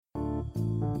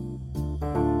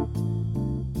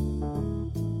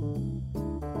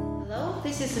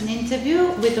This is an interview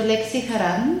with Olexiy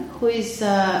Haran, who is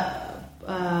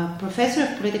a professor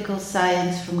of political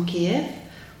science from Kiev.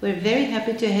 We're very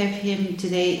happy to have him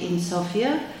today in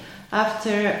Sofia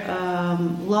after a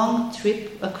long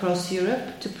trip across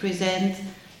Europe to present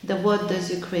the What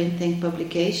Does Ukraine Think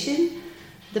publication.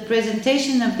 The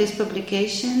presentation of this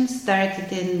publication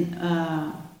started in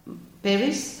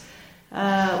Paris.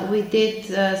 We did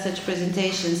such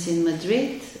presentations in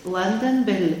Madrid, London,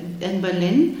 and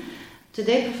Berlin.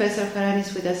 Today, Professor Haran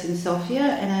is with us in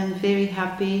Sofia, and I'm very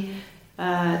happy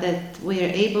that we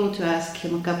are able to ask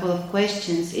him a couple of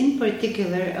questions, in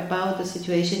particular about the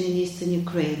situation in eastern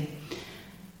Ukraine.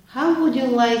 How would you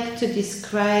like to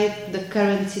describe the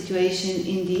current situation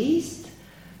in the east,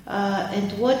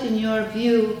 and what, in your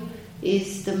view,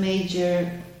 is the major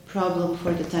problem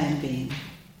for the time being?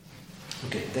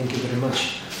 Okay, thank you very much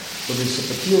for this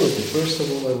opportunity. First of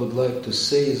all, I would like to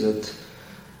say that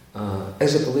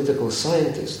as a political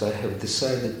scientist, I have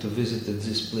decided to visit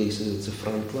these places at the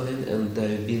front line, and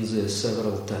I've been there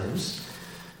several times.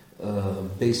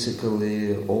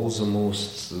 Basically, all the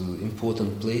most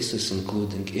important places,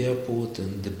 including airport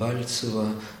and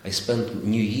Debaltseve. I spent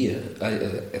New Year,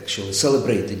 I actually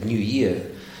celebrated New Year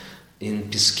in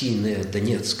Pisky near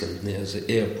Donetsk and near the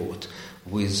airport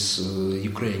with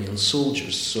Ukrainian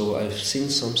soldiers. So I've seen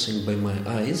something by my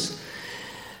eyes.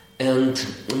 And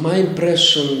my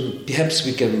impression, perhaps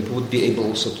we would be able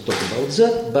also to talk about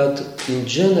that, but in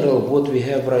general, what we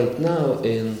have right now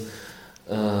in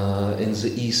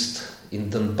the east, in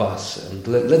Donbass, and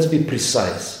let's be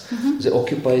precise, the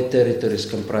occupied territories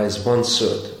comprise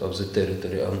 1/3 of the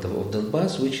territory of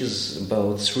Donbass, which is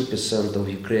about 3% of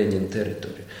Ukrainian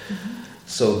territory.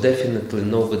 So definitely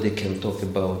nobody can talk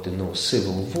about,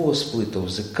 civil war, split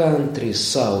of the country,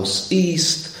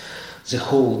 southeast. The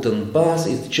whole Donbass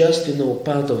is just,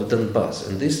 part of Donbass,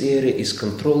 and this area is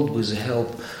controlled with the help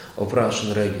of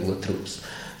Russian regular troops.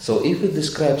 So if we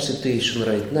describe situation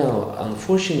right now,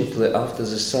 unfortunately, after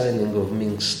the signing of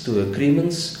Minsk II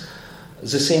agreements,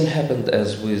 the same happened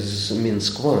as with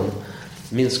Minsk I.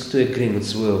 Minsk II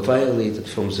agreements were violated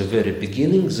from the very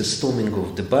beginning, the storming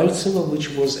of Debaltseve, which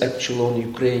was actually on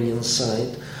Ukrainian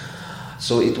side.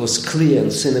 So it was clear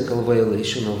and cynical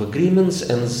violation of agreements,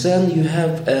 and then you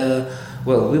have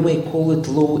we may call it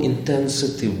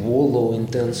low-intensity war,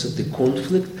 low-intensity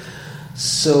conflict.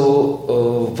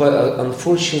 So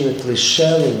unfortunately,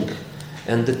 shelling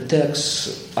and attacks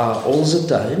are all the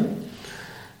time,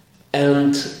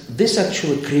 and this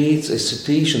actually creates a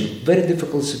situation, very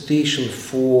difficult situation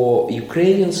for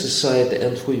Ukrainian society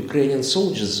and for Ukrainian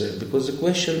soldiers there, because the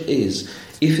question is,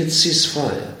 if it's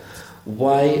ceasefire,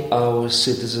 why our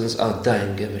citizens are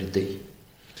dying every day.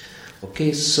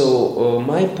 Okay, so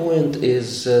my point is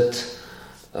that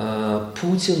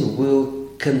Putin will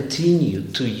continue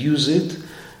to use it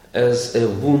as a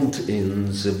wound in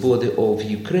the body of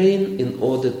Ukraine in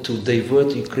order to divert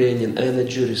Ukrainian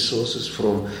energy resources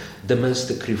from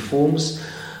domestic reforms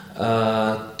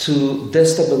to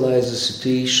destabilize the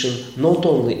situation not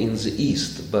only in the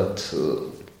east but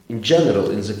in general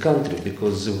in the country,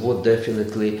 because the war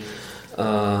definitely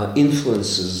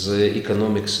influences the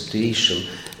economic situation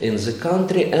in the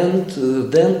country, and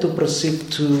then to proceed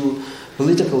to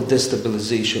political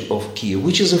destabilization of Kiev,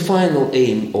 which is a final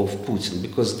aim of Putin,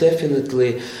 because definitely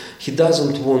he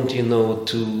doesn't want,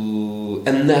 to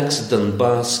annex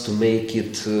Donbass, to make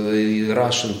it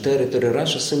Russian territory.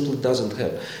 Russia simply doesn't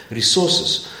have resources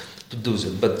to do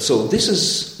that. But so this is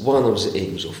one of the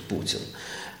aims of Putin,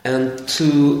 and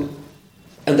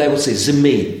I would say the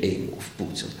main aim of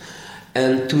Putin.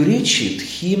 And to reach it,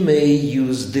 he may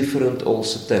use different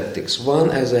also tactics. One,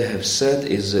 as I have said,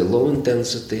 is a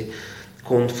low-intensity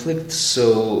conflict.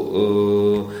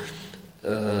 So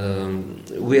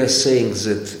we are saying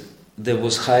that there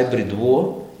was hybrid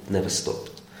war, never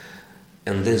stopped.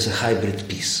 And there's a hybrid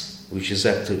peace, which is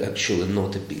actually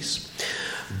not a peace.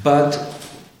 But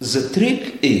the trick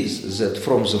is that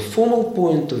from the formal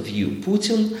point of view,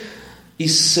 Putin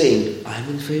is saying, I'm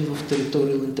in favor of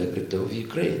territorial integrity of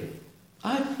Ukraine.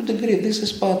 I would agree, this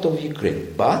is part of Ukraine,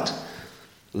 but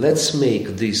let's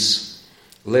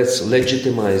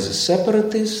legitimize the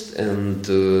separatists and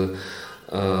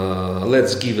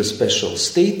let's give a special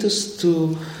status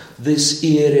to these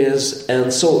areas.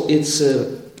 And so it's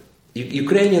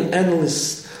Ukrainian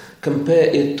analysts compare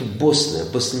it to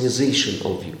Bosnianization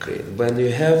of Ukraine, when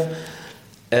you have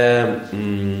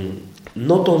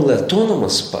not only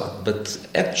autonomous part, but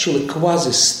actually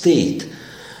quasi-state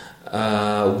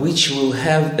which will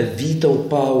have a veto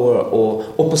power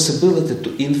or possibility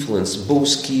to influence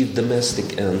both Kiev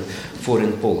domestic and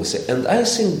foreign policy. And I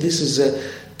think this is a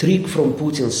trick from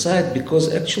Putin's side, because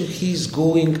actually he's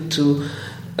going to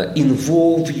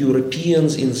involve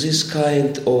Europeans in this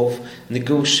kind of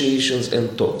negotiations and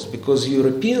talks, because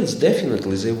Europeans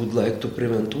definitely they would like to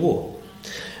prevent war,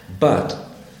 but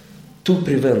to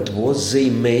prevent war they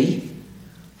may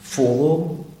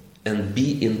follow and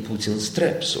be in Putin's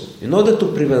trap. So in order to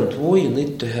prevent war you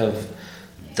need to have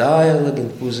dialogue,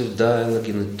 inclusive dialogue,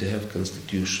 you need to have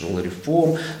constitutional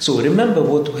reform. So remember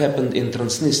what happened in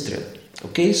Transnistria.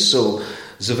 Okay, so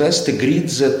the West agreed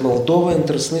that Moldova and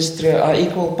Transnistria are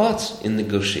equal parts in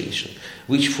negotiation,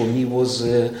 which for me was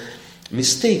a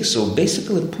mistake. So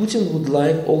basically Putin would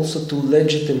like also to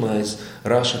legitimize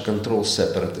Russia-controlled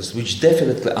separatists, which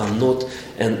definitely are not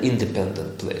an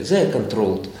independent player. They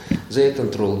are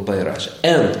controlled by Russia.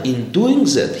 And in doing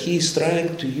that, he is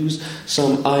trying to use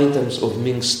some items of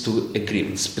Minsk II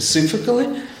agreement,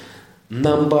 specifically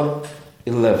number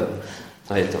 11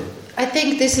 item. I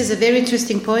think this is a very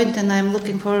interesting point, and I'm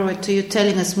looking forward to you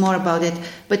telling us more about it.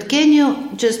 But can you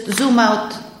just zoom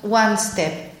out one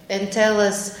step and tell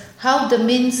us how the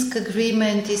Minsk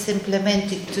agreement is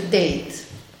implemented to date?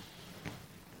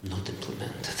 Not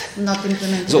implemented. Not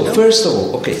implemented. So first of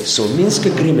all, so Minsk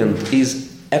agreement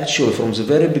is actually from the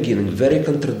very beginning very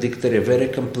contradictory, very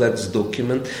complex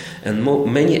document, and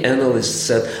many analysts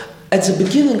said, at the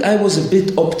beginning I was a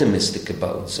bit optimistic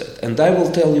about that, and I will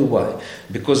tell you why.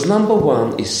 Because number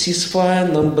 1 is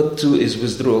ceasefire, number 2 is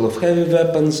withdrawal of heavy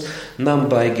weapons,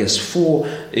 number, I guess, 4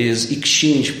 is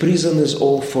exchange prisoners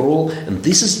all for all, and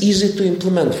this is easy to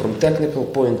implement from technical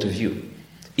point of view,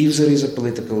 if there is a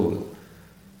political will.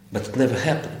 But it never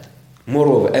happened.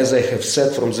 Moreover, as I have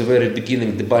said from the very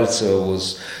beginning, Debaltseve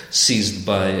was seized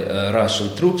by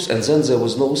Russian troops, and then there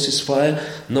was no ceasefire,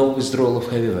 no withdrawal of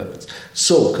heavy weapons.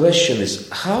 So, question is,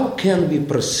 how can we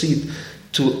proceed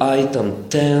to item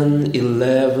 10,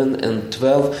 11, and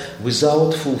 12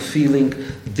 without fulfilling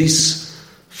this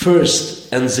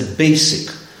first and the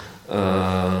basic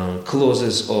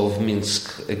clauses of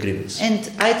Minsk agreements? And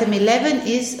item 11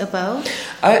 is about?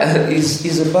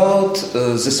 Is about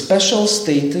the special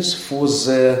status for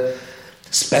the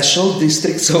special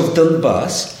districts of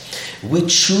Donbass,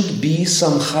 which should be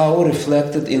somehow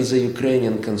reflected in the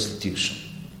Ukrainian constitution.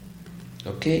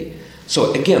 Okay?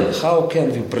 So again, how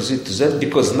can we proceed to that?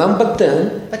 Because number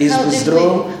 10 is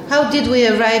withdrawal. How did we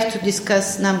arrive to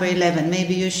discuss number 11?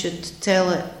 Maybe you should tell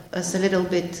us a little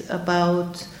bit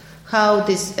about how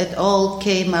this at all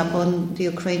came up on the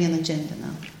Ukrainian agenda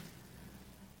now.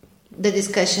 The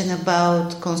discussion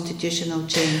about constitutional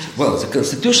changes. Well, the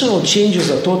constitutional changes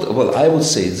are I would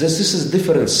say this is a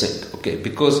different thing, okay,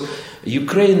 because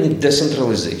Ukraine needs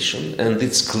decentralization, and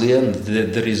it's clear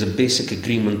that there is a basic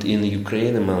agreement in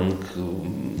Ukraine among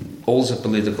all the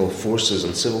political forces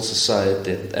and civil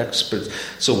society and experts.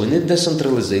 So we need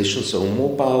decentralization, so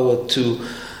more power to,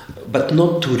 but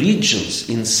not to regions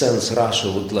in sense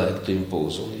Russia would like to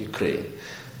impose on Ukraine,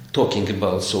 talking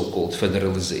about so-called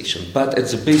federalization, but at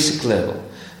the basic level,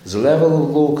 the level of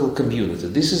local community.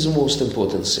 This is the most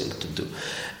important thing to do.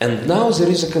 And now there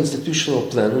is a constitutional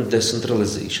plan on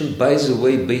decentralization. By the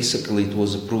way, basically it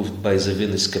was approved by the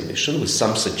Venice Commission with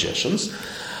some suggestions,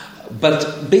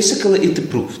 but basically it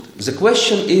approved. The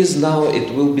question is now it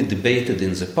will be debated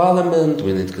in the parliament.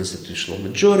 We need constitutional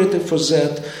majority for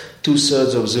that,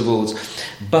 2/3 of the votes.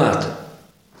 But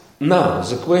now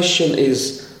the question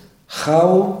is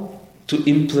how to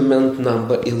implement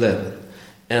number 11.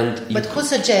 But who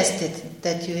suggested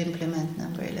that you implement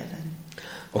number 11?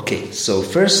 Okay, so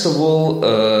first of all,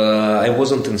 I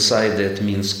wasn't inside that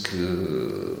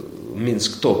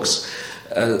Minsk talks.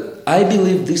 I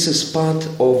believe this is part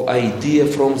of idea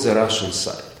from the Russian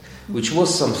side, which was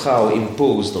somehow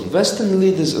imposed on Western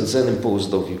leaders and then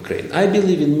imposed on Ukraine. I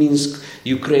believe in Minsk,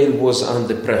 Ukraine was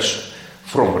under pressure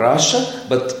from Russia,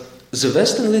 but the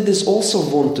Western leaders also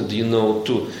wanted,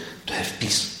 to have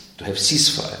peace, to have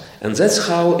ceasefire, and that's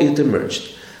how it emerged.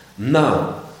 Now,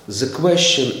 the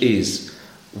question is,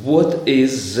 what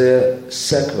is the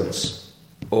sequence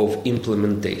of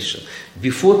implementation?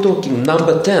 Before talking,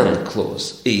 number 10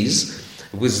 clause is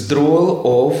withdrawal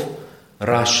of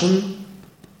Russian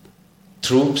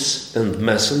troops and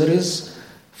mercenaries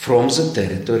from the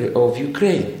territory of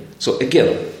Ukraine. So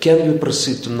again, can we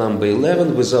proceed to number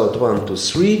 11 without 1, 2,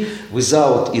 3,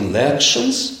 without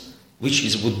elections, which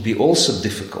would be also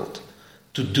difficult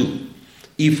to do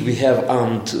if we have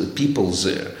armed people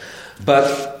there. But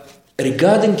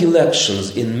regarding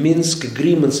elections, in Minsk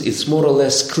agreements, it's more or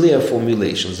less clear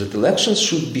formulations that elections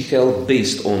should be held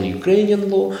based on Ukrainian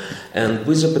law and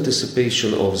with the participation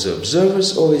of the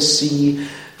observers, OSCE,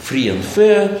 free and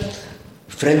fair.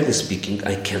 Frankly speaking,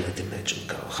 I cannot imagine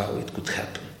how it could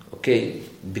happen. okay,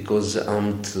 because the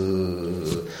armed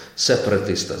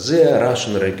separatists are there,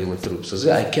 Russian regular troops are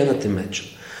there. I cannot imagine.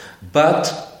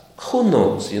 But who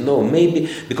knows, maybe,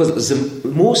 because the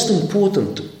most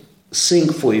important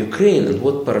thing for Ukraine and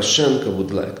what Poroshenko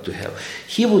would like to have,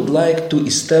 he would like to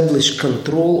establish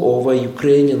control over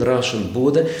Ukrainian-Russian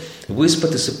border with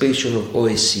participation of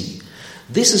OSCE.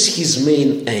 This is his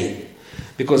main aim.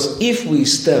 Because if we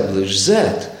establish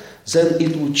that, then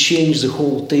it would change the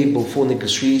whole table for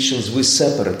negotiations with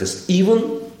separatists,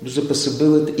 even with the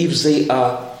possibility if they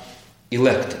are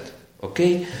elected.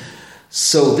 Okay?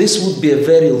 So this would be a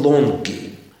very long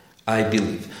game, I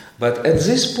believe. But at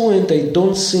this point, I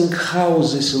don't think how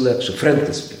this election,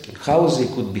 frankly speaking, how they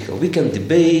could be held. We can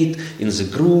debate in the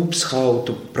groups how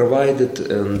to provide it,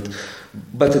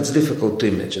 but it's difficult to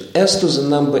imagine. As to the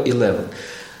number 11,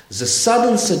 the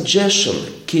sudden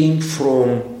suggestion came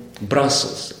from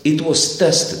Brussels. It was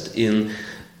tested in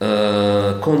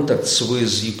contacts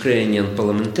with Ukrainian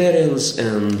parliamentarians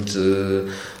and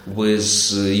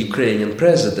with Ukrainian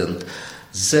president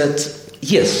that,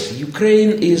 yes,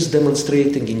 Ukraine is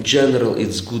demonstrating in general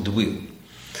its goodwill.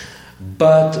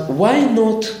 But why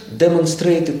not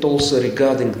demonstrate it also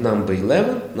regarding number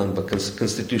 11, number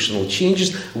constitutional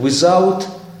changes, without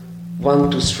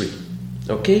 1, 2, 3?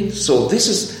 Okay, so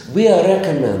we are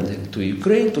recommending to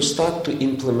Ukraine to start to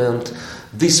implement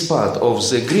this part of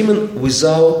the agreement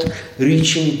without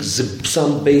reaching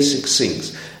some basic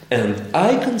things. And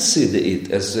I consider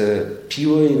it as a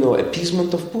pure,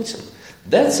 appeasement of Putin.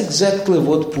 That's exactly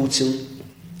what Putin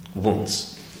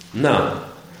wants. Now,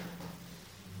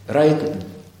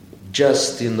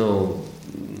 just,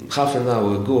 half an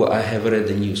hour ago, I have read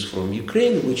the news from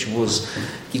Ukraine, which was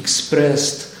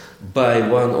expressed by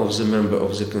one of the members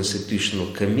of the Constitutional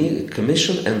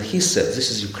Commission, and he said, this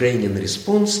is Ukrainian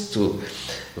response to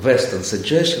Western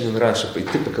suggestion in Russia,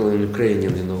 typical in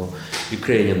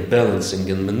Ukrainian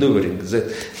balancing and maneuvering,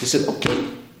 that he said, okay,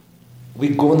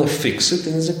 we're gonna fix it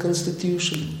in the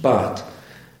Constitution, but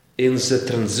in the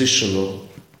transitional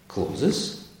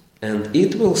clauses, and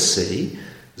it will say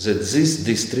that these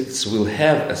districts will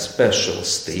have a special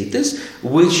status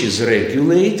which is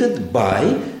regulated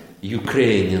by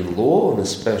Ukrainian law on a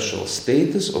special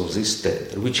status of this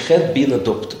territory, which had been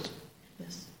adopted.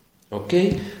 Yes.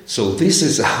 Okay? So this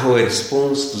is our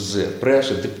response to the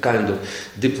pressure, the kind of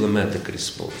diplomatic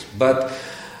response. But,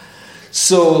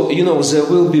 so, there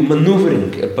will be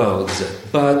maneuvering about that.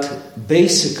 But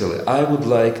basically, I would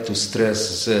like to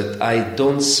stress that I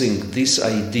don't think this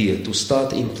idea to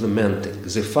start implementing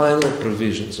the final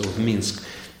provisions of Minsk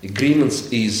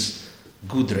agreements is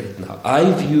good right now.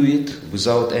 I view it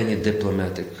without any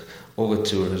diplomatic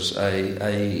overtures.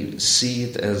 I see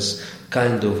it as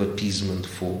kind of appeasement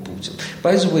for Putin.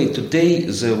 By the way, today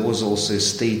there was also a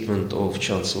statement of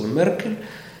Chancellor Merkel,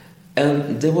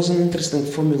 and there was an interesting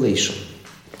formulation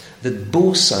that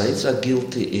both sides are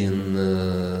guilty in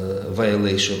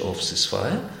violation of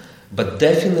ceasefire, but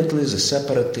definitely the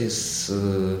separatists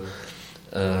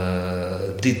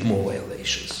did more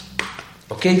violations.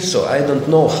 Okay, so I don't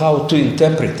know how to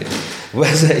interpret it,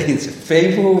 whether it's in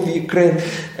favor of Ukraine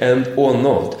or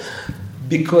not.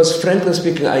 Because, frankly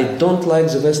speaking, I don't like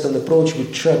the Western approach.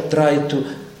 We try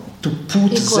to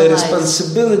put the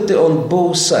responsibility on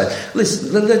both sides.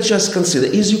 Listen, let's just consider,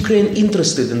 is Ukraine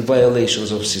interested in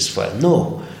violations of ceasefire?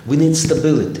 No, we need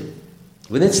stability.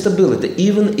 We need stability,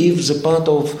 even if the part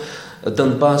of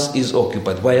Donbass is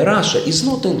occupied. Why Russia is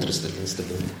not interested in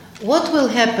stability? What will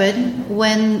happen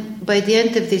when, by the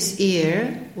end of this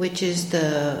year, which is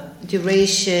the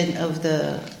duration of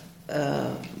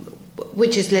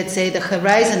which is, let's say, the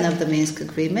horizon of the Minsk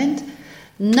agreement,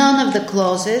 none of the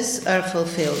clauses are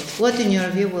fulfilled? What, in your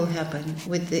view, will happen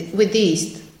with the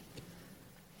East?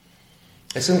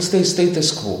 I think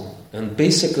status quo. And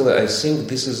basically, I think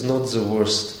this is not the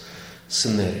worst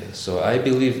scenario. So I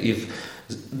believe if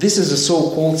this is a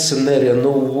so-called scenario,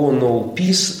 no war, no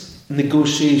peace,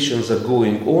 negotiations are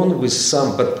going on with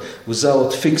some, but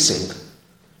without fixing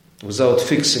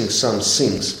some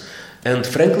things. And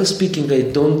frankly speaking, I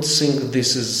don't think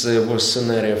this is a worst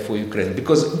scenario for Ukraine,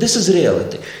 because this is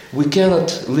reality. We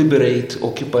cannot liberate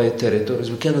occupied territories.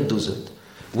 We cannot do that.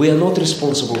 We are not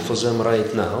responsible for them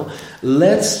right now.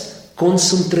 Let's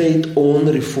concentrate on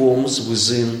reforms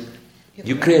within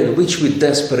Ukraine, which we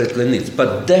desperately need.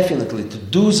 But definitely to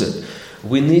do that,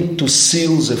 we need to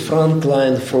seal the front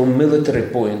line from military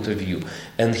point of view.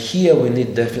 And here we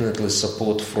need definitely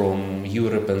support from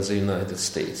Europe and the United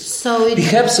States.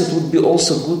 Perhaps it would be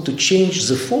also good to change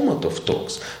the format of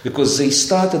talks, because they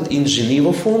started in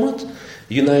Geneva format,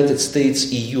 United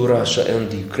States, EU, Russia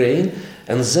and Ukraine,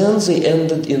 and then they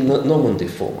ended in Normandy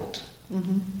format.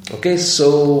 Okay,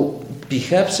 so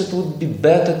perhaps it would be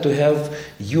better to have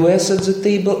US at the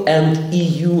table and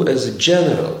EU as a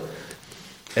general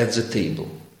at the table.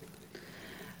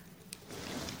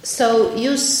 So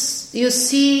you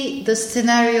see the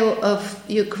scenario of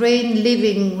Ukraine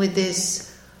living with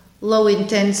this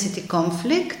low-intensity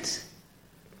conflict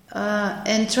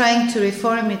and trying to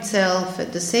reform itself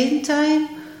at the same time,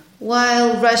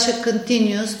 while Russia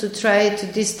continues to try to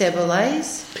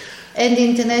destabilize, and the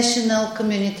international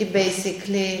community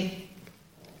basically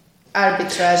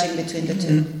arbitraging between the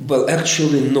two. Well,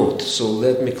 actually not. So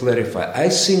let me clarify. I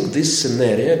think this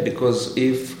scenario, because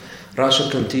if Russia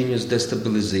continues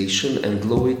destabilization and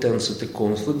low-intensity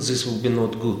conflict, this will be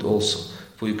not good also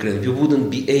for Ukraine. We wouldn't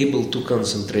be able to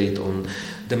concentrate on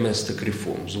domestic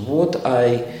reforms.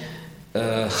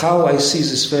 How I see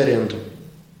this variant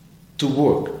to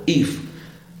work if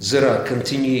there are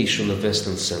continuation of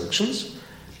Western sanctions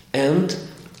and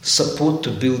support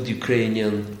to build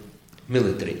Ukrainian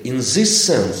military. In this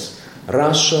sense,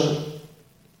 Russia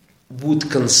would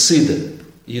consider,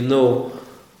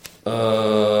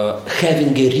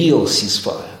 having a real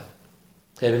ceasefire.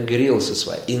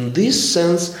 In this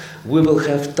sense, we will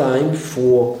have time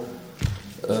for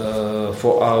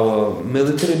our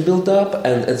military build-up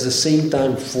and at the same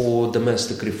time for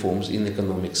domestic reforms in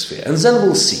economic sphere. And then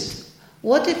we'll see.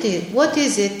 What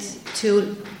is it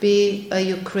to be a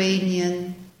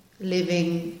Ukrainian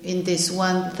living in this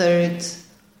 1/3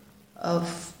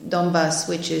 of Donbass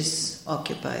which is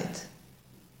occupied?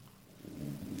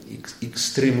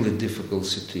 Extremely difficult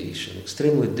situation.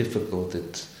 Extremely difficult.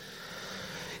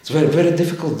 It's very, very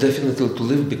difficult, definitely, to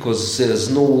live because there's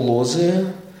no law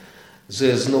there.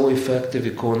 There's no effective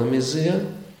economy there.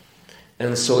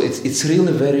 And so it's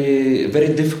really very,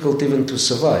 very difficult even to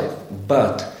survive.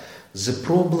 But the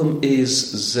problem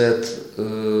is that,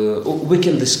 we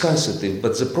can discuss it,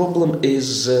 but the problem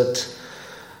is that,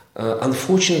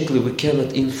 unfortunately, we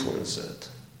cannot influence that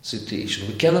situation.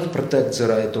 We cannot protect the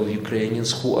right of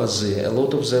Ukrainians who are there. A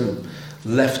lot of them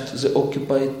left the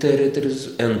occupied territories,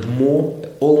 and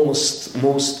almost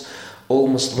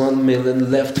 1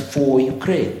 million left for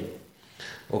Ukraine.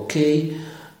 Okay?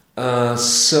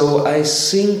 So I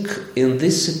think in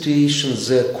this situation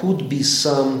there could be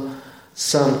some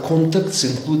contacts,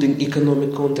 including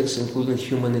economic contacts, including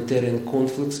humanitarian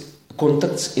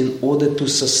contacts, in order to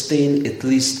sustain at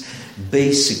least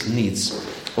basic needs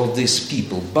of these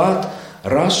people. But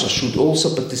Russia should also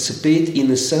participate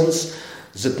in a sense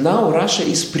that now Russia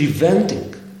is preventing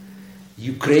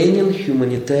Ukrainian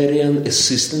humanitarian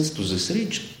assistance to this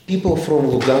region. People from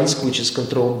Lugansk, which is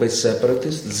controlled by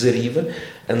separatists, the river,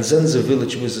 and then the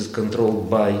village which is controlled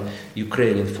by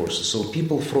Ukrainian forces. So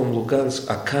people from Lugansk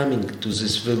are coming to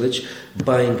this village,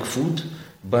 buying food,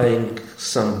 buying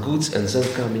some goods, and then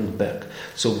coming back.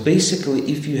 So basically,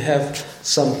 if you have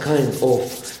some kind of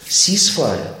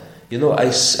ceasefire,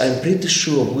 I'm pretty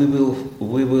sure we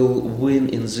will win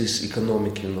in this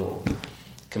economic,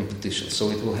 competition.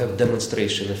 So it will have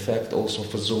demonstration effect also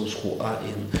for those who are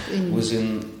within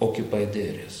occupied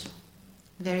areas.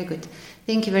 Very good.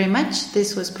 Thank you very much.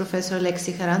 This was Professor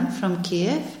Olexiy Haran from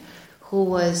Kiev, who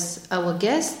was our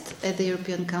guest at the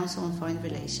European Council on Foreign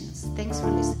Relations. Thanks for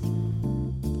listening.